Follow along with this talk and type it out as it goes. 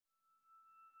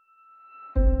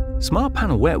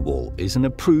Smartpanel Wetwall is an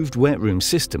approved wet room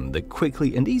system that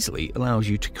quickly and easily allows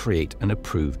you to create an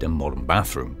approved and modern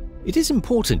bathroom. It is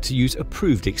important to use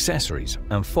approved accessories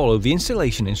and follow the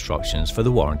installation instructions for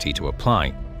the warranty to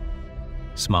apply.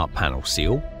 Smart panel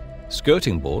seal,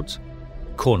 skirting boards,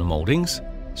 corner moldings,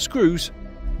 screws,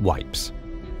 wipes.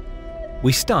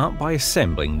 We start by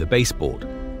assembling the baseboard.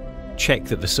 Check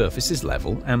that the surface is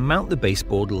level and mount the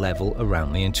baseboard level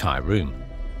around the entire room.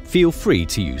 Feel free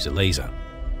to use a laser.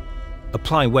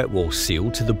 Apply Wetwall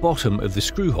seal to the bottom of the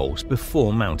screw holes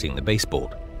before mounting the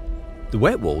baseboard. The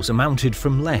wet walls are mounted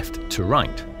from left to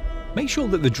right. Make sure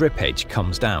that the drip edge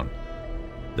comes down.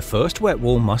 The first wet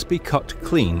wall must be cut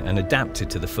clean and adapted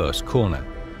to the first corner.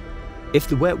 If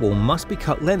the wet wall must be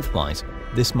cut lengthwise,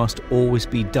 this must always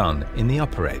be done in the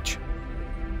upper edge.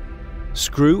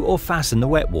 Screw or fasten the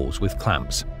wet walls with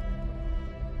clamps.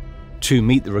 To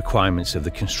meet the requirements of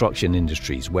the construction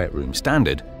industry's wet room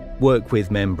standard, work with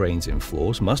membranes in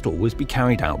floors must always be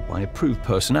carried out by approved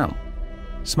personnel.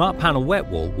 Smartpanel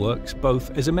Wetwall works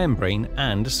both as a membrane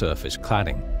and a surface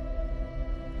cladding.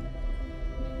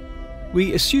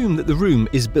 We assume that the room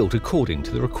is built according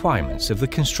to the requirements of the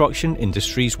construction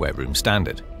industry's wet room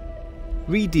standard.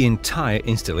 Read the entire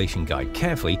installation guide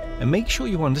carefully and make sure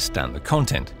you understand the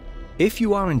content. If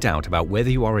you are in doubt about whether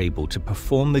you are able to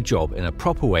perform the job in a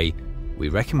proper way, we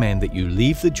recommend that you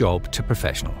leave the job to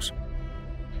professionals.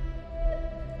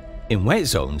 In wet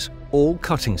zones, all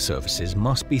cutting surfaces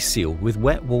must be sealed with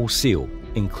Wetwall seal,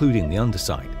 including the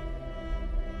underside.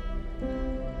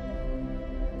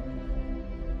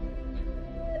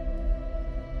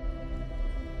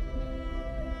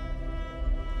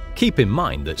 Keep in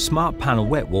mind that Smartpanel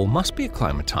Wetwall must be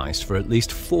acclimatized for at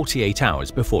least 48 hours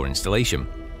before installation.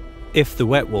 If the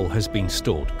Wetwall has been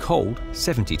stored cold,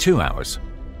 72 hours.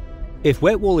 If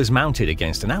Wetwall is mounted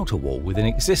against an outer wall with an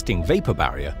existing vapor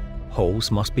barrier,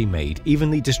 holes must be made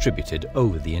evenly distributed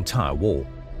over the entire wall.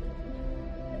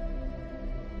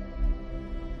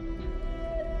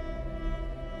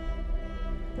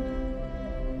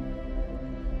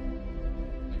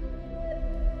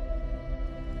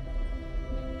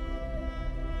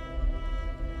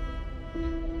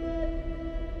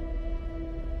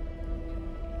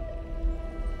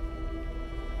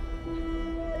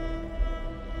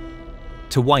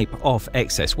 To wipe off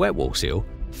excess Wetwall seal,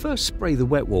 first spray the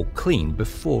Wetwall clean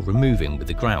before removing with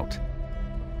the grout.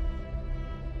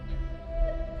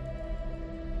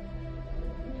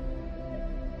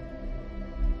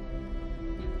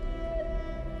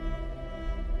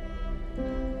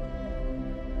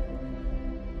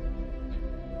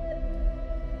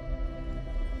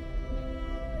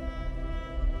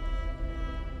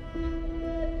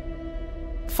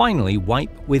 Finally,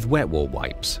 wipe with Wetwall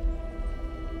wipes.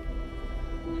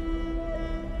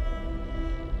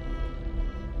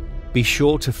 Be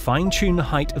sure to fine-tune the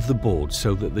height of the board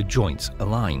so that the joints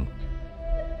align.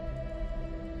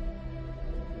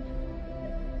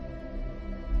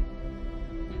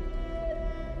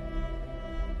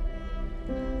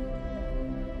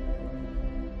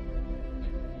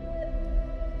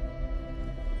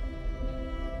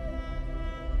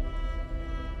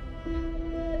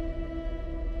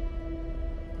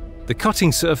 The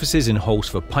cutting surfaces in holes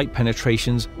for pipe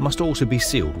penetrations must also be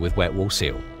sealed with Wetwall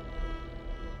seal.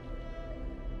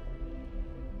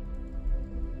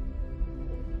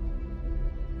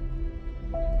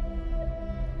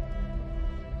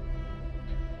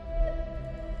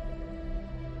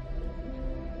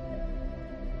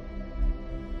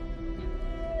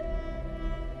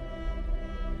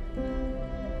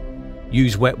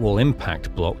 Use Wetwall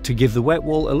impact block to give the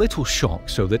Wetwall a little shock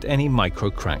so that any micro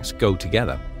cracks go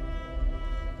together.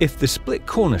 If the split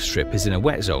corner strip is in a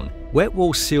wet zone,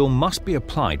 Wetwall seal must be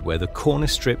applied where the corner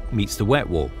strip meets the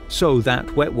Wetwall, so that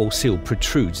Wetwall seal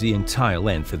protrudes the entire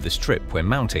length of the strip when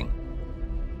mounting.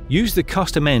 Use the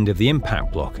custom end of the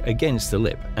impact block against the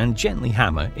lip and gently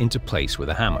hammer into place with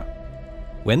a hammer.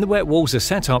 When the Wetwalls are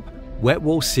set up,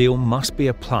 Wetwall seal must be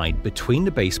applied between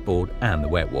the baseboard and the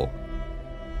Wetwall.